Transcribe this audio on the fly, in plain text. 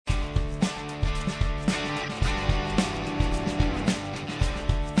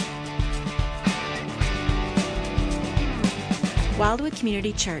Wildwood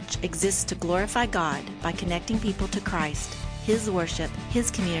Community Church exists to glorify God by connecting people to Christ, His worship, His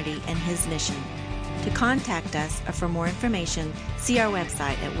community, and His mission. To contact us or for more information, see our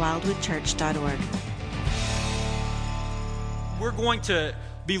website at wildwoodchurch.org. We're going to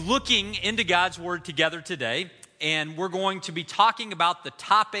be looking into God's Word together today, and we're going to be talking about the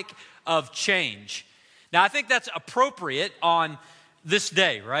topic of change. Now, I think that's appropriate on this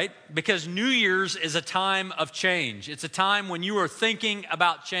day, right? Because New Year's is a time of change. It's a time when you are thinking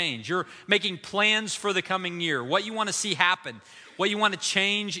about change. You're making plans for the coming year, what you want to see happen, what you want to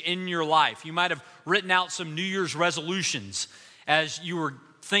change in your life. You might have written out some New Year's resolutions as you were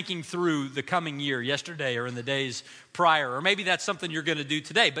thinking through the coming year yesterday or in the days prior, or maybe that's something you're going to do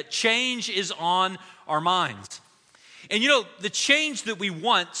today. But change is on our minds. And you know, the change that we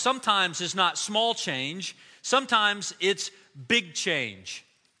want sometimes is not small change. Sometimes it's big change.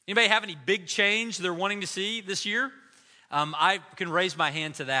 Anybody have any big change they're wanting to see this year? I can raise my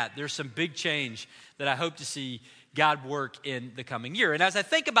hand to that. There's some big change that I hope to see God work in the coming year. And as I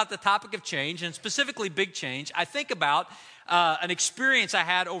think about the topic of change, and specifically big change, I think about an experience I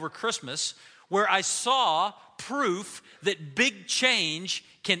had over Christmas where I saw proof that big change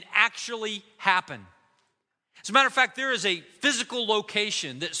can actually happen. As a matter of fact, there is a physical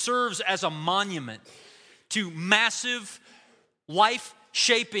location that serves as a monument to massive,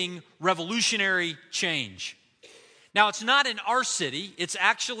 life-shaping, revolutionary change. Now, it's not in our city. It's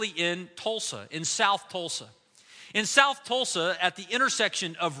actually in Tulsa, in South Tulsa. In South Tulsa, at the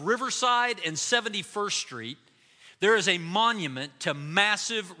intersection of Riverside and 71st Street, there is a monument to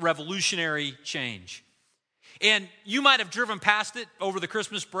massive revolutionary change. And you might have driven past it over the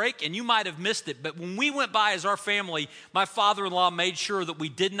Christmas break, and you might have missed it. But when we went by as our family, my father-in-law made sure that we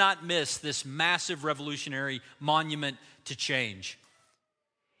did not miss this massive revolutionary monument to change.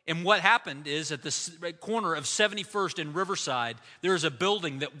 And what happened is at the corner of 71st and Riverside, there is a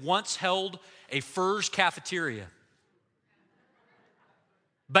building that once held a Furs cafeteria.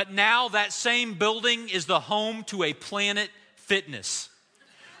 But now that same building is the home to a Planet Fitness.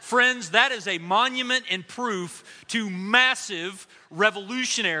 Friends, that is a monument and proof to massive,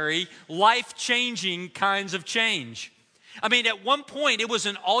 revolutionary, life-changing kinds of change. I mean, at one point, it was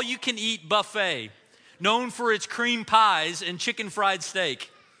an all-you-can-eat buffet, known for its cream pies and chicken fried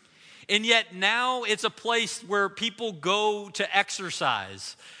steak. And yet now it's a place where people go to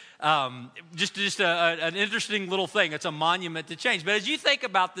exercise. Just an interesting little thing. It's a monument to change. But as you think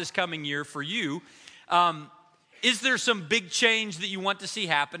about this coming year for you, is there some big change that you want to see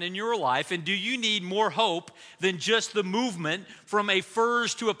happen in your life? And do you need more hope than just the movement from a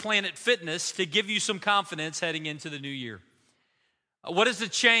Furs to a Planet Fitness to give you some confidence heading into the new year? What is the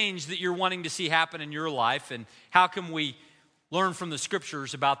change that you're wanting to see happen in your life? And how can we learn from the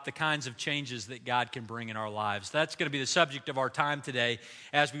scriptures about the kinds of changes that God can bring in our lives? That's going to be the subject of our time today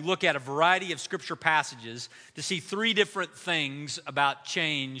as we look at a variety of scripture passages to see three different things about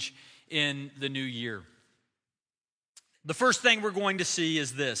change in the new year. The first thing we're going to see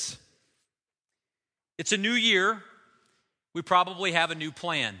is this. It's a new year. We probably have a new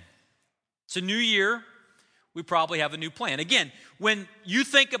plan. It's a new year. We probably have a new plan. Again, when you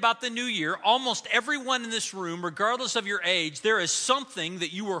think about the new year, almost everyone in this room, regardless of your age, there is something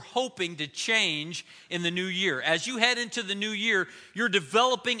that you are hoping to change in the new year. As you head into the new year, you're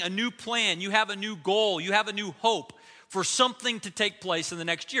developing a new plan. You have a new goal. You have a new hope for something to take place in the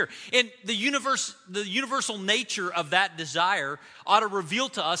next year. And the universal nature of that desire ought to reveal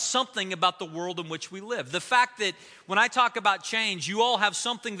to us something about the world in which we live. The fact that when I talk about change, you all have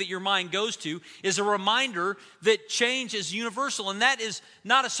something that your mind goes to is a reminder that change is universal. And that is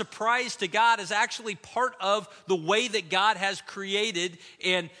not a surprise to God. It's actually part of the way that God has created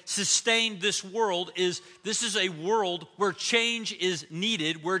and sustained this world. This is a world where change is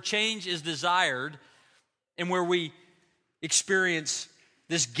needed, where change is desired, and where we experience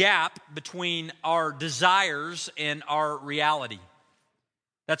this gap between our desires and our reality.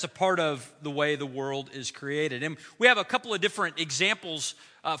 That's a part of the way the world is created. And we have a couple of different examples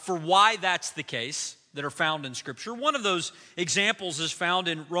for why that's the case that are found in Scripture. One of those examples is found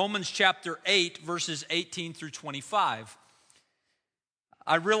in Romans chapter 8, verses 18 through 25.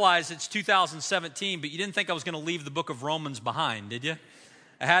 I realize it's 2017, but you didn't think I was going to leave the book of Romans behind, did you?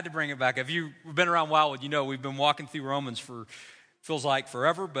 I had to bring it back. If you've been around Wildwood, you know we've been walking through Romans for, feels like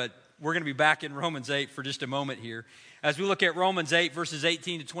forever, but we're going to be back in Romans 8 for just a moment here. As we look at Romans 8, verses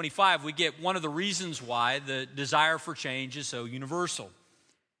 18 to 25, we get one of the reasons why the desire for change is so universal.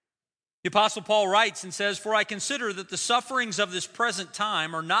 The Apostle Paul writes and says, "For I consider that the sufferings of this present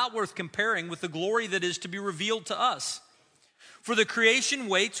time are not worth comparing with the glory that is to be revealed to us. For the creation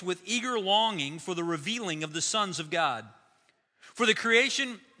waits with eager longing for the revealing of the sons of God. For the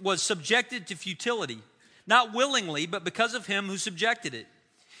creation was subjected to futility, not willingly, but because of him who subjected it,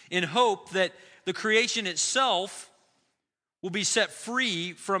 in hope that the creation itself will be set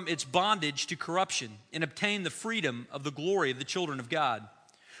free from its bondage to corruption and obtain the freedom of the glory of the children of God.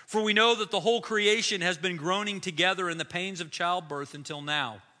 For we know that the whole creation has been groaning together in the pains of childbirth until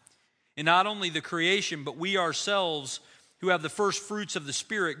now. And not only the creation, but we ourselves who have the first fruits of the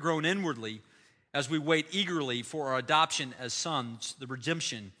Spirit groan inwardly as we wait eagerly for our adoption as sons, the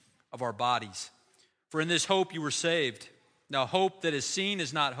redemption of our bodies. For in this hope you were saved. Now hope that is seen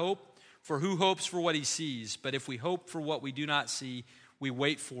is not hope, for who hopes for what he sees? But if we hope for what we do not see, we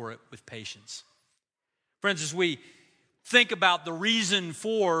wait for it with patience. Friends, as we think about the reason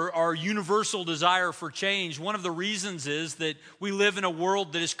for our universal desire for change, one of the reasons is that we live in a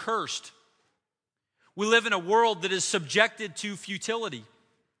world that is cursed. We live in a world that is subjected to futility.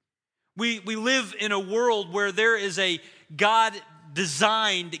 We live in a world where there is a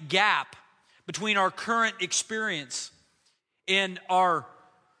God-designed gap between our current experience and our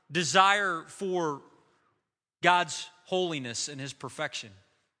desire for God's holiness and his perfection.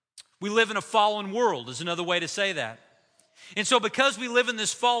 We live in a fallen world, is another way to say that. And so because we live in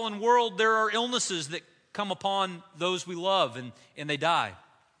this fallen world, there are illnesses that come upon those we love and they die.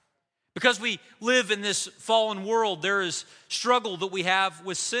 Because we live in this fallen world, there is struggle that we have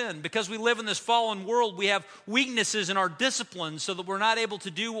with sin. Because we live in this fallen world, we have weaknesses in our discipline so that we're not able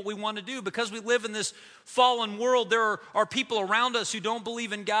to do what we want to do. Because we live in this fallen world, there are people around us who don't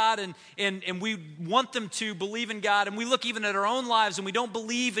believe in God and we want them to believe in God. And we look even at our own lives and we don't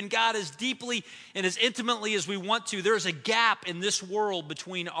believe in God as deeply and as intimately as we want to. There's a gap in this world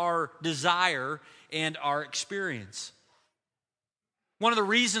between our desire and our experience. One of the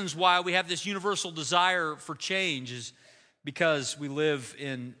reasons why we have this universal desire for change is because we live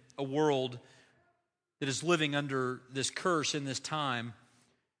in a world that is living under this curse in this time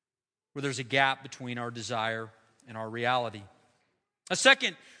where there's a gap between our desire and our reality. A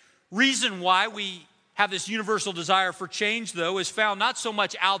second reason why we have this universal desire for change, though, is found not so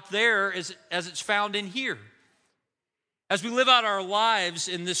much out there as it's found in here. As we live out our lives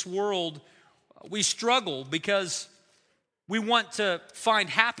in this world, we struggle because we want to find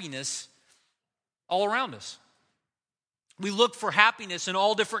happiness all around us. We look for happiness in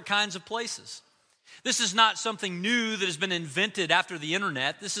all different kinds of places. This is not something new that has been invented after the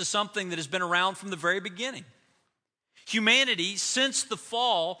internet. This is something that has been around from the very beginning. Humanity, since the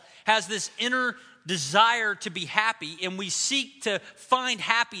fall, has this inner desire to be happy, and we seek to find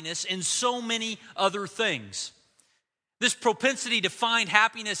happiness in so many other things. This propensity to find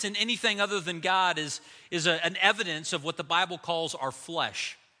happiness in anything other than God is an evidence of what the Bible calls our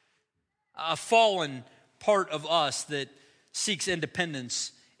flesh, a fallen part of us that seeks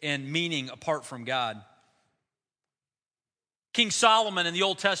independence and meaning apart from God. King Solomon in the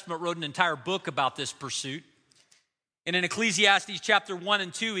Old Testament wrote an entire book about this pursuit. And in Ecclesiastes chapter 1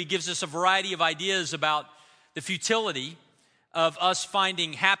 and 2, he gives us a variety of ideas about the futility of us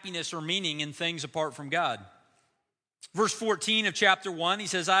finding happiness or meaning in things apart from God. Verse 14 of chapter 1, he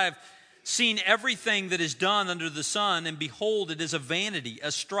says, I have seen everything that is done under the sun, and behold, it is a vanity,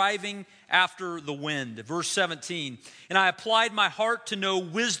 a striving after the wind. Verse 17, and I applied my heart to know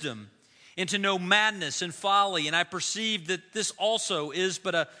wisdom and to know madness and folly, and I perceived that this also is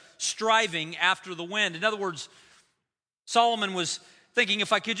but a striving after the wind. In other words, Solomon was thinking,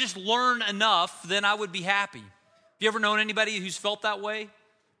 if I could just learn enough, then I would be happy. Have you ever known anybody who's felt that way?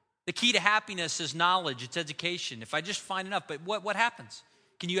 The key to happiness is knowledge, it's education. If I just find enough, but what happens?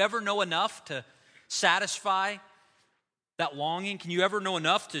 Can you ever know enough to satisfy that longing? Can you ever know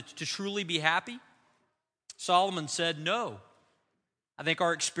enough to truly be happy? Solomon said no. I think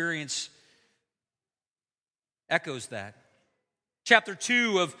our experience echoes that. Chapter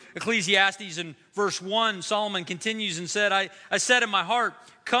 2 of Ecclesiastes in verse 1, Solomon continues and said, I said in my heart,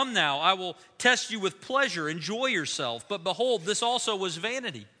 come now, I will test you with pleasure, enjoy yourself. But behold, this also was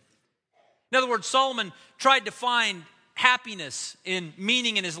vanity. In other words, Solomon tried to find happiness and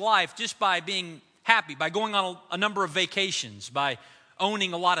meaning in his life just by being happy, by going on a number of vacations, by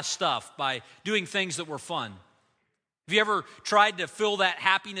owning a lot of stuff, by doing things that were fun. Have you ever tried to fill that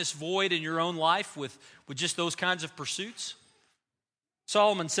happiness void in your own life with just those kinds of pursuits?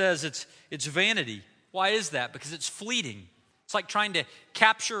 Solomon says it's vanity. Why is that? Because it's fleeting. It's like trying to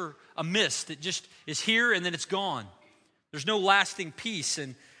capture a mist that just is here and then it's gone. There's no lasting peace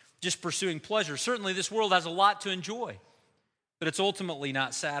in just pursuing pleasure. Certainly this world has a lot to enjoy, but it's ultimately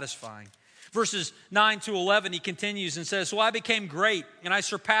not satisfying. Verses 9 to 11, he continues and says, so I became great, and I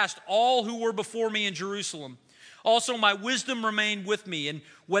surpassed all who were before me in Jerusalem. Also my wisdom remained with me, and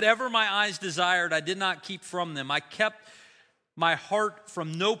whatever my eyes desired, I did not keep from them. I kept my heart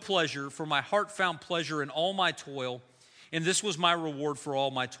from no pleasure, for my heart found pleasure in all my toil, and this was my reward for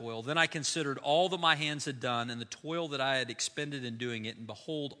all my toil. Then I considered all that my hands had done and the toil that I had expended in doing it, and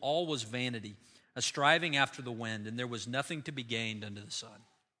behold, all was vanity, a striving after the wind, and there was nothing to be gained under the sun.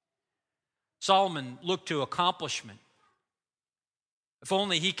 Solomon looked to accomplishment. If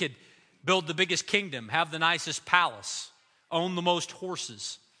only he could build the biggest kingdom, have the nicest palace, own the most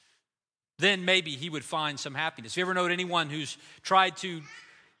horses, then maybe he would find some happiness. You ever know anyone who's tried to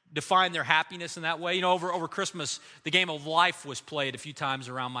define their happiness in that way? You know, over Christmas, the game of life was played a few times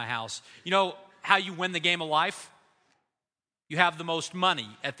around my house. You know how you win the game of life? You have the most money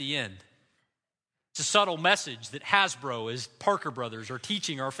at the end. It's a subtle message that Hasbro, as Parker Brothers, are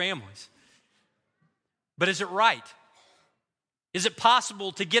teaching our families. But is it right? Is it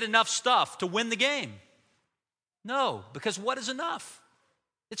possible to get enough stuff to win the game? No, because what is enough?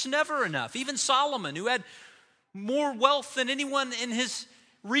 It's never enough. Even Solomon, who had more wealth than anyone in his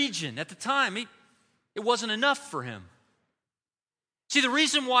region at the time, it wasn't enough for him. See, the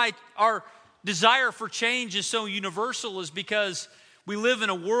reason why our desire for change is so universal is because we live in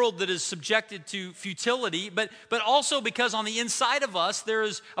a world that is subjected to futility, but also because on the inside of us, there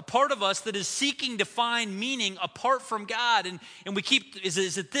is a part of us that is seeking to find meaning apart from God. And we keep, is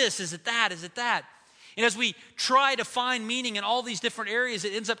it this? Is it that? Is it that? And as we try to find meaning in all these different areas,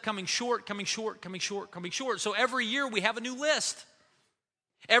 it ends up coming short. So every year we have a new list.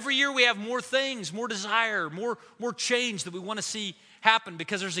 Every year we have more things, more desire, more change that we want to see happen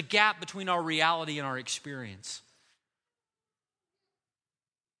because there's a gap between our reality and our experience.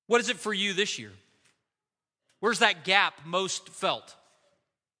 What is it for you this year? Where's that gap most felt?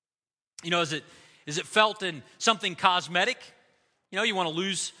 You know, is it felt in something cosmetic? You know, you want to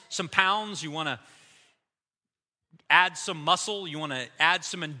lose some pounds, you want to add some muscle, you want to add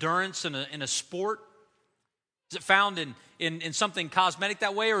some endurance in a sport? Is it found in something cosmetic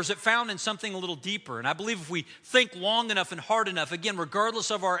that way, or is it found in something a little deeper? And I believe if we think long enough and hard enough, again,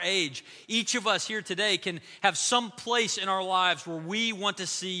 regardless of our age, each of us here today can have some place in our lives where we want to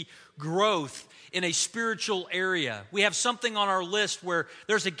see growth in a spiritual area. We have something on our list where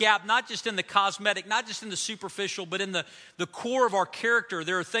there's a gap, not just in the cosmetic, not just in the superficial, but in the core of our character.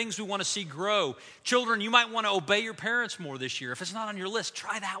 There are things we want to see grow. Children, you might want to obey your parents more this year. If it's not on your list,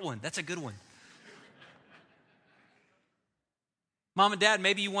 try that one. That's a good one. Mom and Dad,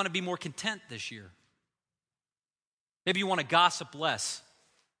 maybe you want to be more content this year. Maybe you want to gossip less.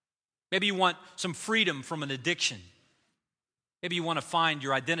 Maybe you want some freedom from an addiction. Maybe you want to find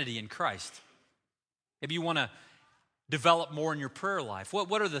your identity in Christ. Maybe you want to develop more in your prayer life.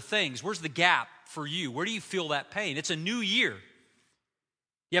 What are the things? Where's the gap for you? Where do you feel that pain? It's a new year.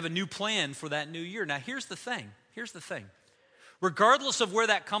 You have a new plan for that new year. Now, here's the thing. Regardless of where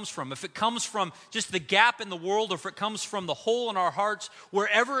that comes from, if it comes from just the gap in the world or if it comes from the hole in our hearts,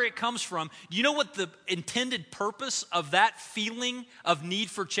 wherever it comes from, do you know what the intended purpose of that feeling of need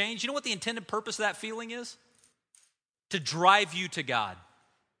for change? You know what the intended purpose of that feeling is? To drive you to God.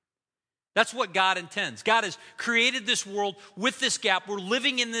 That's what God intends. God has created this world with this gap. We're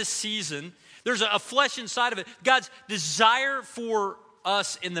living in this season. There's a flesh inside of it. God's desire for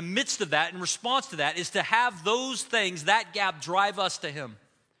us in the midst of that, in response to that, is to have those things, that gap, drive us to Him.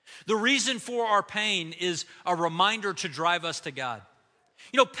 The reason for our pain is a reminder to drive us to God.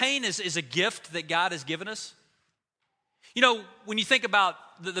 You know, pain is a gift that God has given us. You know, when you think about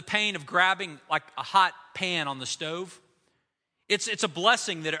the pain of grabbing like a hot pan on the stove, it's a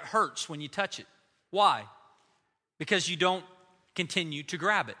blessing that it hurts when you touch it. Why? Because you don't continue to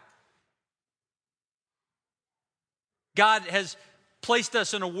grab it. God has placed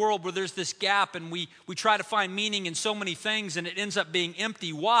us in a world where there's this gap and we try to find meaning in so many things and it ends up being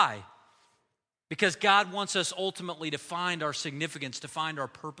empty. Why? Because God wants us ultimately to find our significance, to find our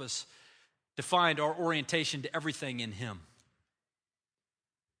purpose, to find our orientation to everything in Him.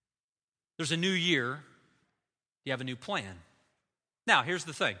 There's a new year, you have a new plan. Now, here's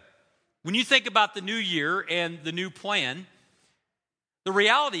the thing. When you think about the new year and the new plan, the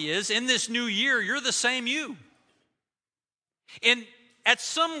reality is in this new year, you're the same you. And at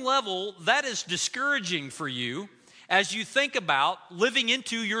some level, that is discouraging for you as you think about living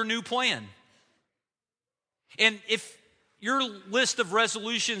into your new plan. And if your list of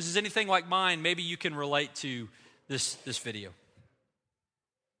resolutions is anything like mine, maybe you can relate to this video.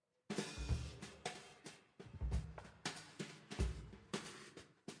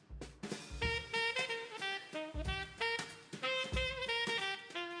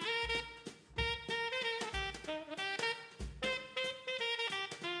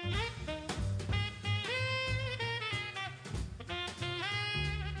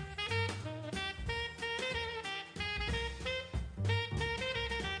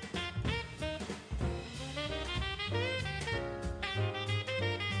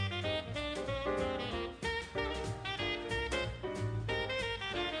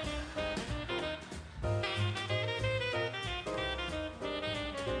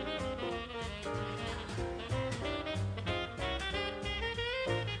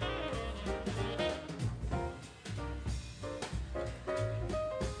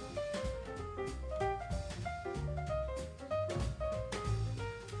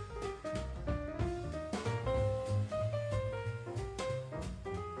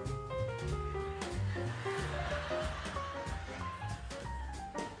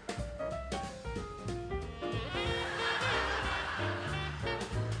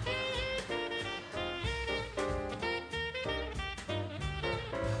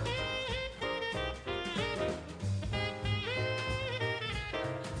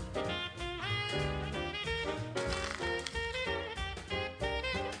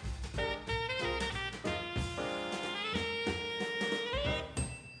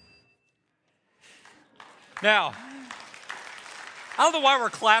 Now, I don't know why we're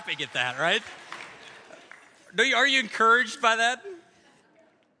clapping at that, right? Are you encouraged by that?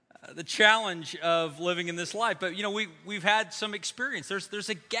 The challenge of living in this life. But, we've had some experience. There's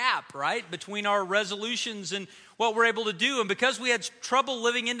a gap, right, between our resolutions and what we're able to do. And because we had trouble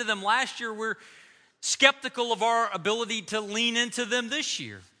living into them last year, we're skeptical of our ability to lean into them this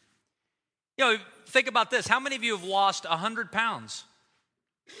year. Think about this. How many of you have lost 100 pounds?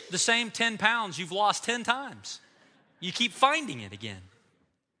 The same 10 pounds you've lost 10 times. You keep finding it again.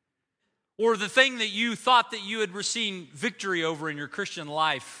 Or the thing that you thought that you had received victory over in your Christian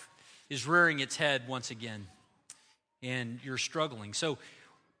life is rearing its head once again, and you're struggling. So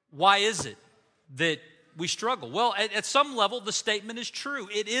why is it that we struggle? Well, at some level, the statement is true.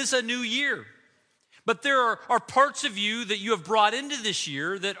 It is a new year. But there are parts of you that you have brought into this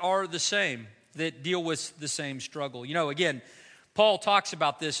year that are the same, that deal with the same struggle. Again, Paul talks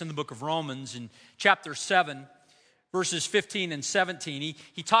about this in the book of Romans in chapter 7, verses 15 and 17.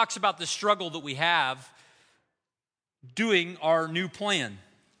 He talks about the struggle that we have doing our new plan.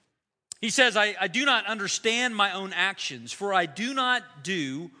 He says, I do not understand my own actions, for I do not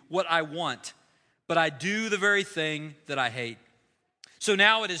do what I want, but I do the very thing that I hate. So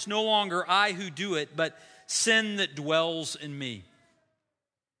now it is no longer I who do it, but sin that dwells in me.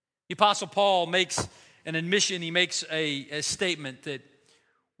 The Apostle Paul makes an admission, he makes a statement that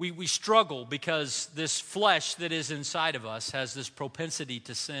we struggle because this flesh that is inside of us has this propensity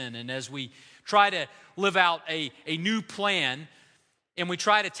to sin. And as we try to live out a new plan and we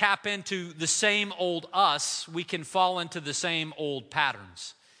try to tap into the same old us, we can fall into the same old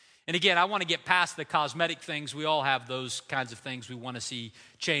patterns. And again, I want to get past the cosmetic things. We all have those kinds of things we want to see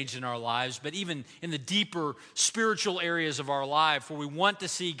changed in our lives. But even in the deeper spiritual areas of our life where we want to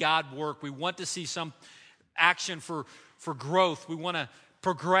see God work, we want to see some action for growth, we want to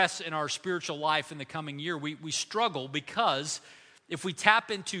progress in our spiritual life in the coming year, we struggle because if we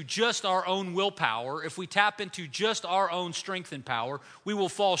tap into just our own willpower, if we tap into just our own strength and power, we will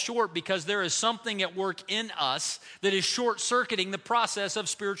fall short because there is something at work in us that is short-circuiting the process of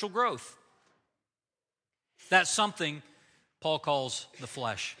spiritual growth. That's something Paul calls the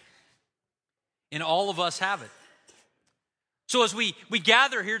flesh. And all of us have it. So as we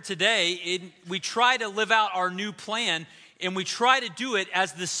gather here today, we try to live out our new plan, and we try to do it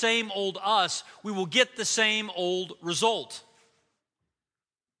as the same old us, we will get the same old result.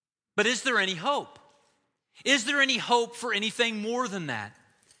 But is there any hope? Is there any hope for anything more than that?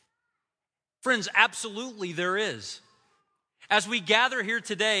 Friends, absolutely there is. As we gather here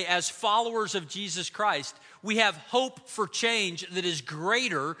today as followers of Jesus Christ, we have hope for change that is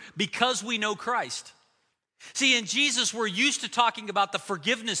greater because we know Christ. See, in Jesus, we're used to talking about the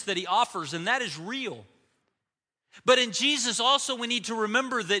forgiveness that he offers, and that is real. But in Jesus also we need to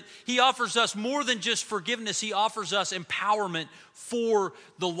remember that he offers us more than just forgiveness. He offers us empowerment for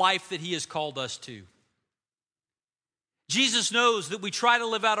the life that he has called us to. Jesus knows that we try to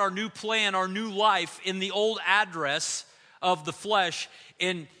live out our new plan, our new life in the old address of the flesh,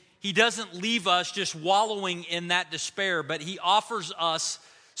 and he doesn't leave us just wallowing in that despair, but he offers us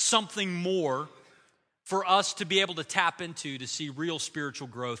something more for us to be able to tap into to see real spiritual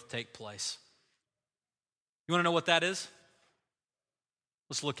growth take place. You want to know what that is?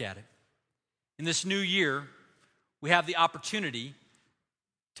 Let's look at it. In this new year, we have the opportunity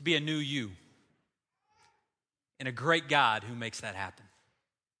to be a new you and a great God who makes that happen.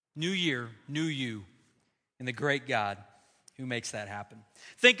 New year, new you, and the great God who makes that happen.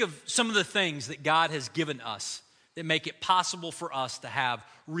 Think of some of the things that God has given us that make it possible for us to have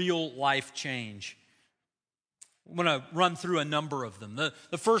real life change. I'm going to run through a number of them.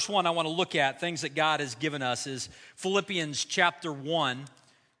 The first one I want to look at, things that God has given us, is Philippians chapter 1,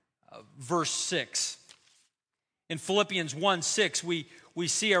 verse 6. In Philippians 1:6, we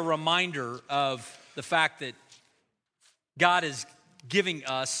see a reminder of the fact that God is giving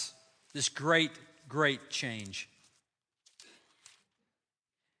us this great, great change.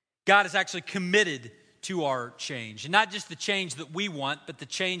 God is actually committed to our change. And not just the change that we want, but the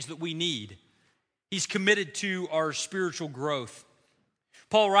change that we need. He's committed to our spiritual growth.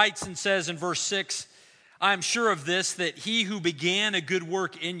 Paul writes and says in verse 6, I am sure of this, that he who began a good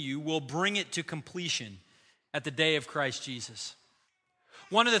work in you will bring it to completion at the day of Christ Jesus.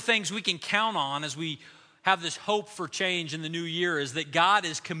 One of the things we can count on as we have this hope for change in the new year is that God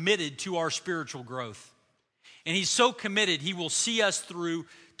is committed to our spiritual growth. And he's so committed, he will see us through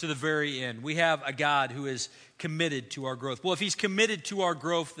to the very end. We have a God who is committed to our growth. Well, if he's committed to our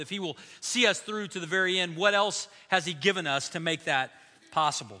growth, if he will see us through to the very end, what else has he given us to make that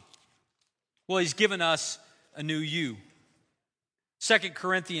possible? Well, he's given us a new you. 2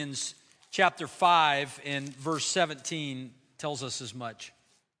 Corinthians chapter 5 and verse 17 tells us as much.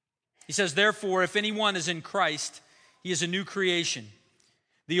 He says, "Therefore, if anyone is in Christ, he is a new creation.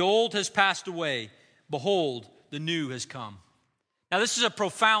 The old has passed away. Behold, the new has come." Now, this is a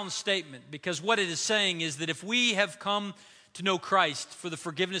profound statement because what it is saying is that if we have come to know Christ for the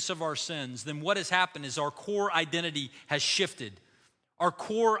forgiveness of our sins, then what has happened is our core identity has shifted. Our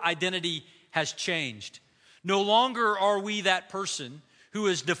core identity has changed. No longer are we that person who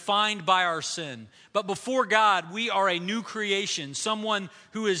is defined by our sin. But before God, we are a new creation, someone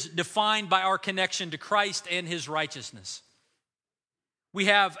who is defined by our connection to Christ and his righteousness. We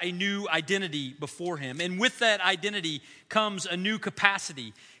have a new identity before him. And with that identity comes a new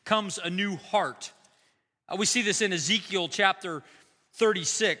capacity, comes a new heart. We see this in Ezekiel chapter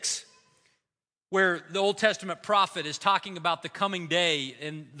 36, where the Old Testament prophet is talking about the coming day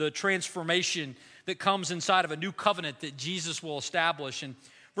and the transformation that comes inside of a new covenant that Jesus will establish. And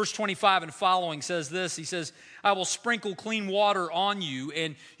verse 25 and following says this. He says, "I will sprinkle clean water on you,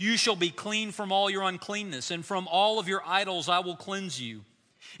 and you shall be clean from all your uncleanness, and from all of your idols I will cleanse you.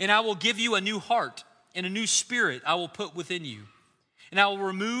 And I will give you a new heart, and a new spirit I will put within you. And I will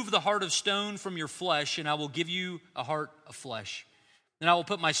remove the heart of stone from your flesh, and I will give you a heart of flesh. And I will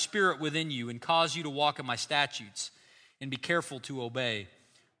put my spirit within you, and cause you to walk in my statutes, and be careful to obey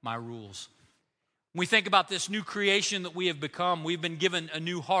my rules." When we think about this new creation that we have become, we've been given a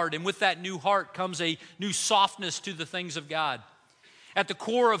new heart. And with that new heart comes a new softness to the things of God. At the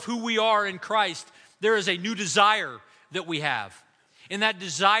core of who we are in Christ, there is a new desire that we have. And that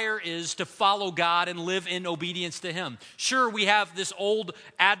desire is to follow God and live in obedience to him. Sure, we have this old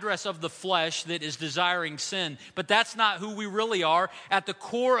address of the flesh that is desiring sin, but that's not who we really are. At the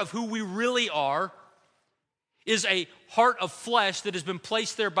core of who we really are is a heart of flesh that has been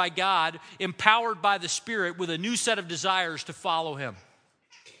placed there by God, empowered by the Spirit with a new set of desires to follow him.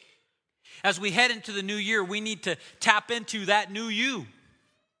 As we head into the new year, we need to tap into that new you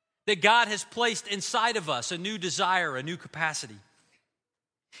that God has placed inside of us, a new desire, a new capacity.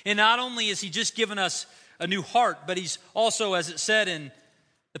 And not only has he just given us a new heart, but he's also, as it said in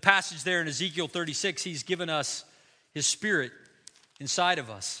the passage there in Ezekiel 36, he's given us his Spirit inside of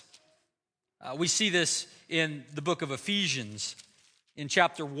us. We see this in the book of Ephesians in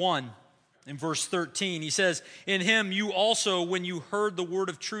chapter 1 in verse 13. He says, "In him you also, when you heard the word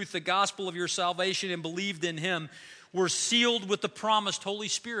of truth, the gospel of your salvation, and believed in him, were sealed with the promised Holy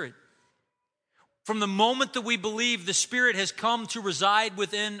Spirit." From the moment that we believe, the Spirit has come to reside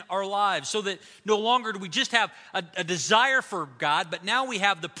within our lives, so that no longer do we just have a desire for God, but now we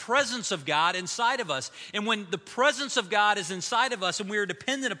have the presence of God inside of us. And when the presence of God is inside of us and we are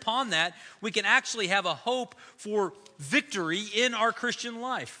dependent upon that, we can actually have a hope for victory in our Christian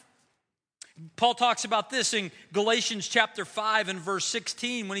life. Paul talks about this in Galatians chapter 5 and verse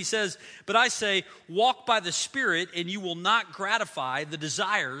 16 when he says, "But I say, walk by the Spirit, and you will not gratify the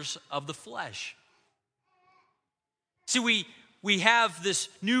desires of the flesh." See, we have this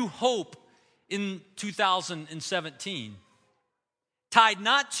new hope in 2017, tied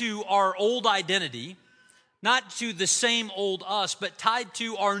not to our old identity, not to the same old us, but tied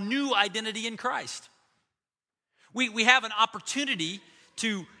to our new identity in Christ. We have an opportunity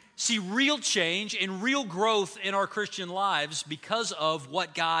to see real change and real growth in our Christian lives because of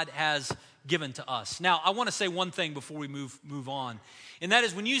what God has given to us. Now, I want to say one thing before we move on. And that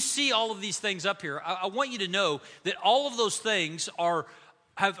is, when you see all of these things up here, I want you to know that all of those things are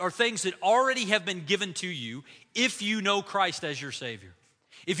things that already have been given to you if you know Christ as your Savior.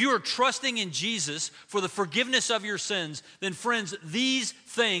 If you are trusting in Jesus for the forgiveness of your sins, then friends, these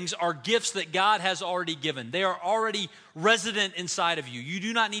things are gifts that God has already given. They are already resident inside of you. You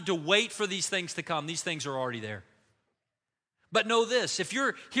do not need to wait for these things to come. These things are already there. But know this, if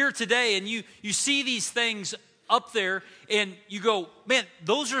you're here today and you see these things up there and you go, man,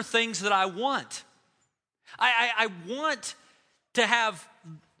 those are things that I want. I want to have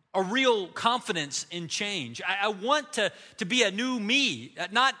a real confidence in change. I want to be a new me,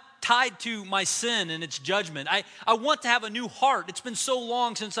 not tied to my sin and its judgment. I want to have a new heart. It's been so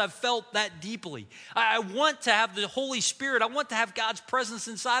long since I've felt that deeply. I want to have the Holy Spirit. I want to have God's presence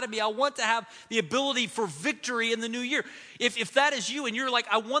inside of me. I want to have the ability for victory in the new year. If that is you and you're like,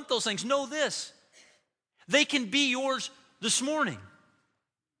 I want those things, know this. They can be yours this morning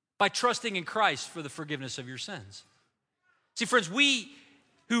by trusting in Christ for the forgiveness of your sins. See, friends, we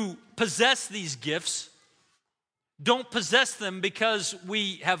who possess these gifts don't possess them because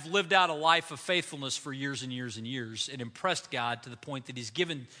we have lived out a life of faithfulness for years and years and years and impressed God to the point that he's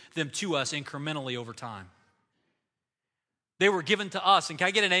given them to us incrementally over time. They were given to us, and can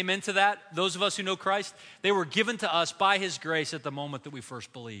I get an amen to that? Those of us who know Christ, they were given to us by his grace at the moment that we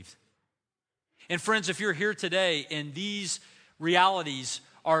first believed. And friends, if you're here today and these realities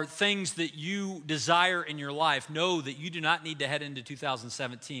are things that you desire in your life, know that you do not need to head into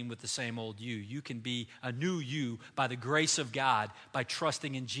 2017 with the same old you. You can be a new you by the grace of God, by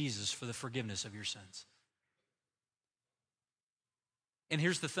trusting in Jesus for the forgiveness of your sins. And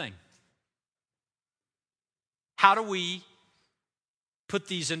here's the thing. How do we put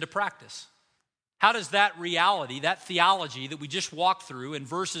these into practice? How does that reality, that theology that we just walked through in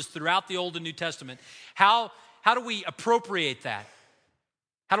verses throughout the Old and New Testament, how do we appropriate that?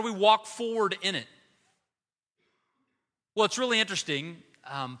 How do we walk forward in it? Well, it's really interesting.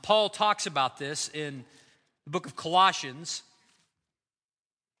 Paul talks about this in the book of Colossians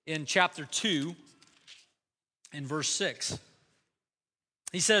in chapter 2 in verse 6.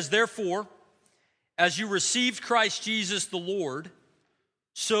 He says, "Therefore, as you received Christ Jesus the Lord,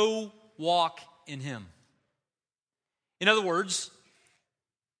 so walk in him." In other words,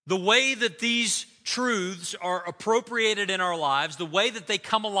 the way that these truths are appropriated in our lives, the way that they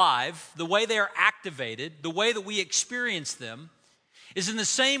come alive, the way they are activated, the way that we experience them, is in the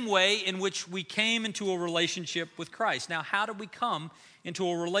same way in which we came into a relationship with Christ. Now, how do we come into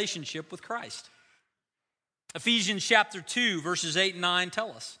a relationship with Christ? Ephesians chapter 2, verses 8 and 9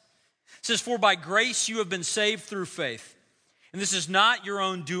 tell us. It says, "For by grace you have been saved through faith. And this is not your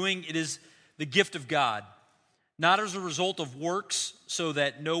own doing, it is the gift of God, not as a result of works, so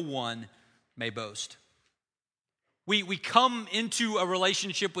that no one may boast." We come into a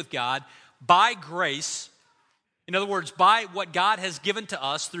relationship with God by grace. In other words, by what God has given to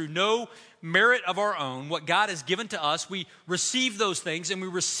us through no merit of our own, what God has given to us, we receive those things, and we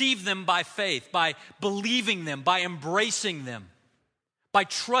receive them by faith, by believing them, by embracing them, by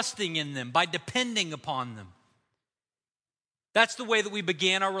trusting in them, by depending upon them. That's the way that we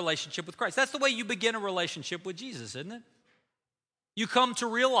began our relationship with Christ. That's the way you begin a relationship with Jesus, isn't it? You come to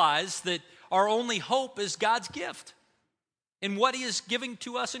realize that our only hope is God's gift and what he is giving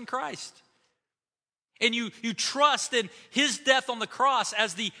to us in Christ. And you trust in his death on the cross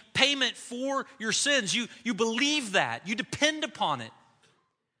as the payment for your sins. You believe that. You depend upon it.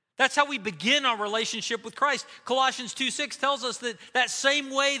 That's how we begin our relationship with Christ. Colossians 2:6 tells us that same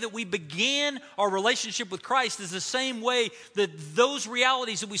way that we began our relationship with Christ is the same way that those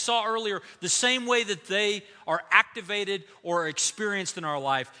realities that we saw earlier, the same way that they are activated or experienced in our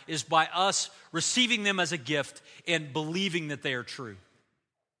life is by us receiving them as a gift and believing that they are true.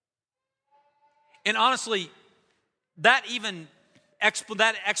 And honestly, that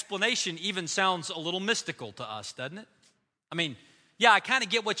explanation even sounds a little mystical to us, doesn't it? I mean, yeah, I kind of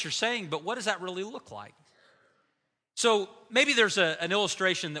get what you're saying, but what does that really look like? So maybe there's an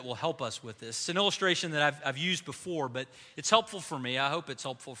illustration that will help us with this. It's an illustration that I've used before, but it's helpful for me. I hope it's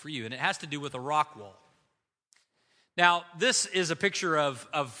helpful for you, and it has to do with a rock wall. Now, this is a picture of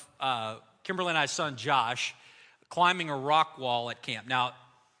Kimberly and I's son, Josh, climbing a rock wall at camp. Now,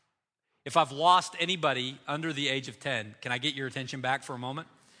 if I've lost anybody under the age of 10, can I get your attention back for a moment?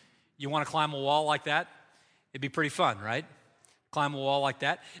 You want to climb a wall like that? It'd be pretty fun, right? Climb a wall like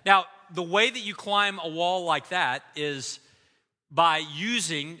that. Now, the way that you climb a wall like that is by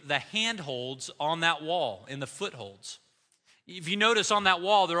using the handholds on that wall and the footholds. If you notice on that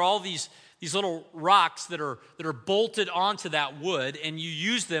wall, there are all these little rocks that are bolted onto that wood, and you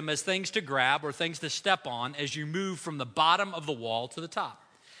use them as things to grab or things to step on as you move from the bottom of the wall to the top.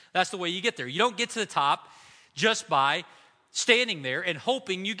 That's the way you get there. You don't get to the top just by standing there and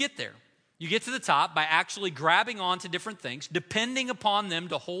hoping you get there. You get to the top by actually grabbing onto different things, depending upon them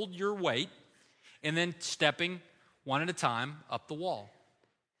to hold your weight, and then stepping one at a time up the wall.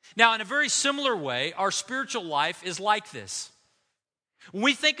 Now, in a very similar way, our spiritual life is like this. When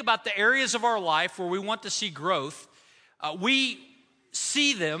we think about the areas of our life where we want to see growth, we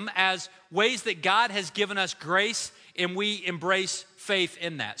see them as ways that God has given us grace, and we embrace faith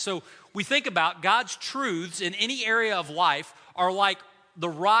in that. So we think about God's truths in any area of life are like the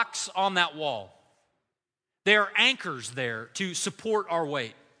rocks on that wall. They are anchors there to support our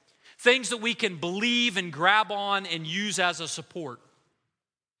weight. Things that we can believe and grab on and use as a support.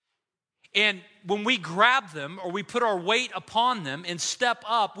 And when we grab them or we put our weight upon them and step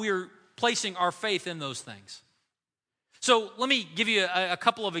up, we are placing our faith in those things. So let me give you a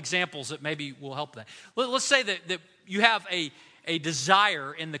couple of examples that maybe will help that. Let's say that you have a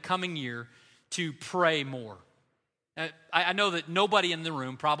desire in the coming year to pray more. I know that nobody in the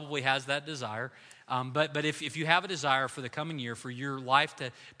room probably has that desire, but if you have a desire for the coming year, for your life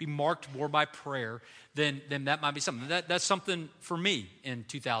to be marked more by prayer, then that might be something. That's something for me in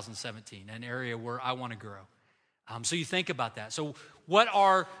 2017, an area where I want to grow. So you think about that. So what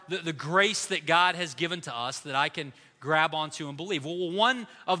are the grace that God has given to us that I can grab onto and believe? Well, one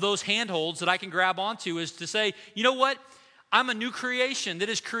of those handholds that I can grab onto is to say, you know what? I'm a new creation that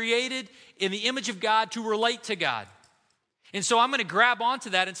is created in the image of God to relate to God. And so I'm going to grab onto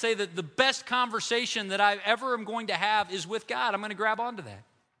that and say that the best conversation that I ever am going to have is with God. I'm going to grab onto that.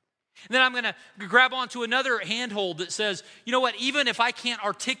 And then I'm going to grab onto another handhold that says, you know what, even if I can't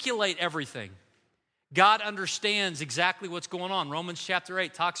articulate everything, God understands exactly what's going on. Romans chapter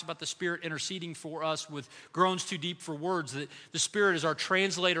 8 talks about the Spirit interceding for us with groans too deep for words, that the Spirit is our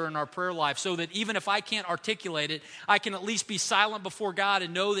translator in our prayer life, so that even if I can't articulate it, I can at least be silent before God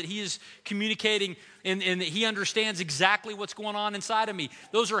and know that He is communicating and that He understands exactly what's going on inside of me.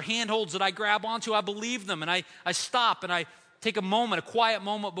 Those are handholds that I grab onto. I believe them, and I stop, and I take a moment, a quiet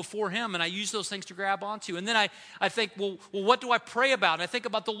moment before Him, and I use those things to grab onto. And then I think, well, what do I pray about? And I think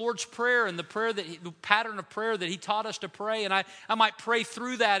about the Lord's Prayer and the pattern of prayer that He taught us to pray. And I might pray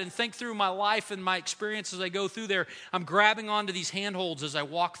through that and think through my life and my experience as I go through there. I'm grabbing onto these handholds as I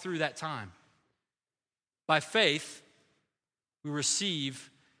walk through that time. By faith, we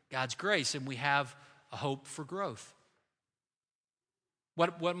receive God's grace, and we have a hope for growth.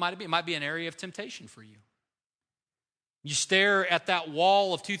 What might it be? It might be an area of temptation for you. You stare at that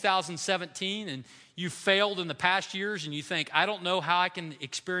wall of 2017 and you failed in the past years and you think, I don't know how I can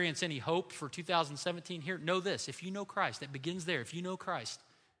experience any hope for 2017 here. Know this, if you know Christ, it begins there. If you know Christ,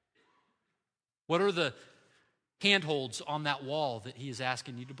 what are the handholds on that wall that He is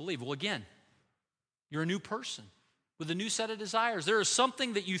asking you to believe? Well, again, you're a new person with a new set of desires. There is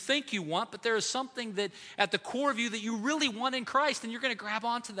something that you think you want, but there is something that at the core of you that you really want in Christ, and you're going to grab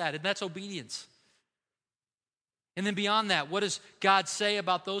onto that, and that's obedience. And then beyond that, what does God say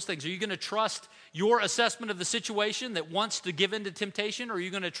about those things? Are you going to trust your assessment of the situation that wants to give in to temptation, or are you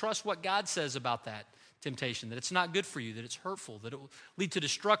going to trust what God says about that temptation, that it's not good for you, that it's hurtful, that it will lead to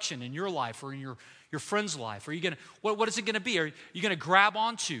destruction in your life or in your friend's life? Are you going to, what is it going to be? Are you going to grab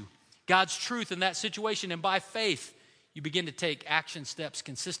onto God's truth in that situation, and by faith, you begin to take action steps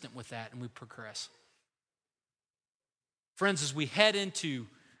consistent with that, and we progress? Friends, as we head into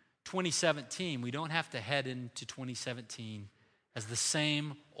 2017, we don't have to head into 2017 as the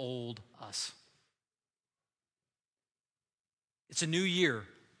same old us. It's a new year,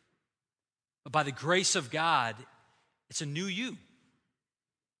 but by the grace of God, it's a new you.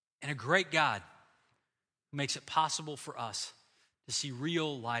 And a great God who makes it possible for us to see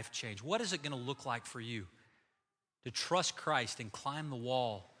real life change. What is it going to look like for you to trust Christ and climb the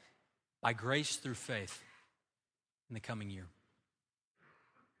wall by grace through faith in the coming year?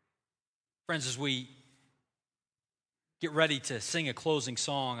 Friends, as we get ready to sing a closing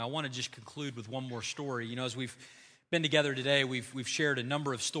song, I want to just conclude with one more story. You know, as we've been together today, we've shared a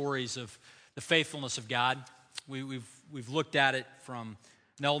number of stories of the faithfulness of God. We've looked at it from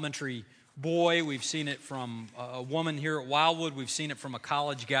an elementary boy. We've seen it from a woman here at Wildwood. We've seen it from a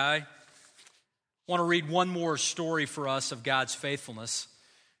college guy. I want to read one more story for us of God's faithfulness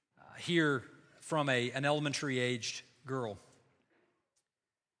here from an elementary-aged girl.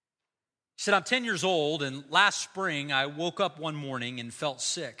 She said, I'm 10 years old, and last spring I woke up one morning and felt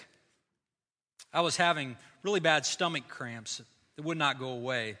sick. I was having really bad stomach cramps that would not go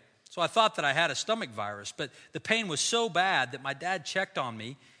away. So I thought that I had a stomach virus, but the pain was so bad that my dad checked on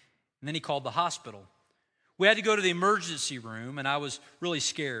me, and then he called the hospital. We had to go to the emergency room, and I was really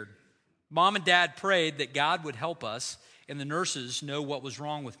scared. Mom and Dad prayed that God would help us, and the nurses know what was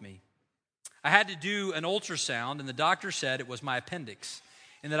wrong with me. I had to do an ultrasound, and the doctor said it was my appendix,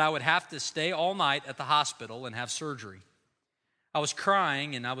 and that I would have to stay all night at the hospital and have surgery. I was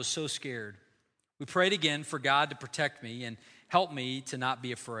crying, and I was so scared. We prayed again for God to protect me and help me to not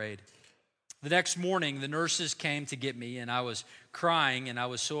be afraid. The next morning, the nurses came to get me, and I was crying, and I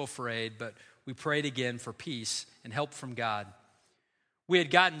was so afraid, but we prayed again for peace and help from God. We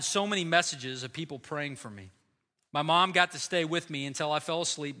had gotten so many messages of people praying for me. My mom got to stay with me until I fell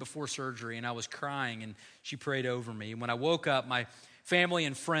asleep before surgery, and I was crying, and she prayed over me. And when I woke up, my family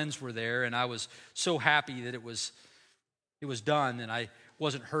and friends were there, and I was so happy that it was done and I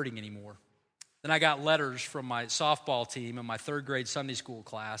wasn't hurting anymore. Then I got letters from my softball team and my third grade Sunday school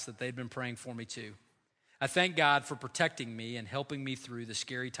class that they'd been praying for me too. I thank God for protecting me and helping me through the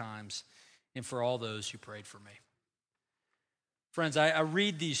scary times, and for all those who prayed for me. Friends, I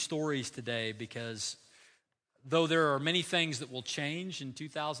read these stories today because though there are many things that will change in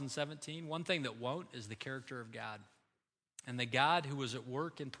 2017, one thing that won't is the character of God. And the God who was at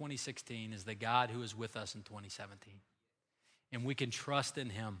work in 2016 is the God who is with us in 2017. And we can trust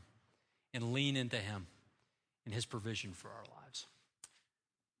in Him and lean into Him and His provision for our lives.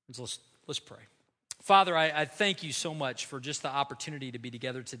 Let's pray. Father, I thank You so much for just the opportunity to be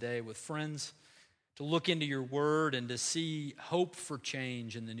together today with friends, to look into your word and to see hope for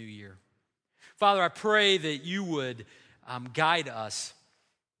change in the new year. Father, I pray that you would guide us,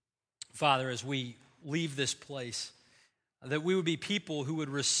 Father, as we leave this place, that we would be people who would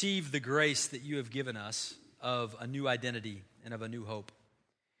receive the grace that you have given us of a new identity and of a new hope.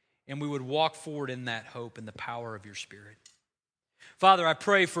 And we would walk forward in that hope and the power of your Spirit. Father, I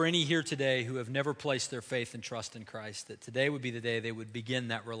pray for any here today who have never placed their faith and trust in Christ, that today would be the day they would begin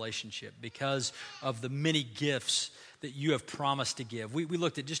that relationship because of the many gifts that you have promised to give. We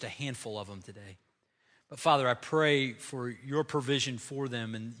looked at just a handful of them today. But Father, I pray for your provision for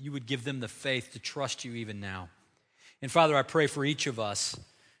them, and you would give them the faith to trust you even now. And Father, I pray for each of us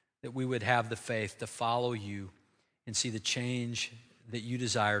that we would have the faith to follow you and see the change that you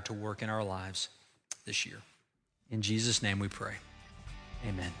desire to work in our lives this year. In Jesus' name we pray.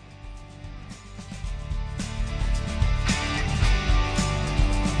 Amen.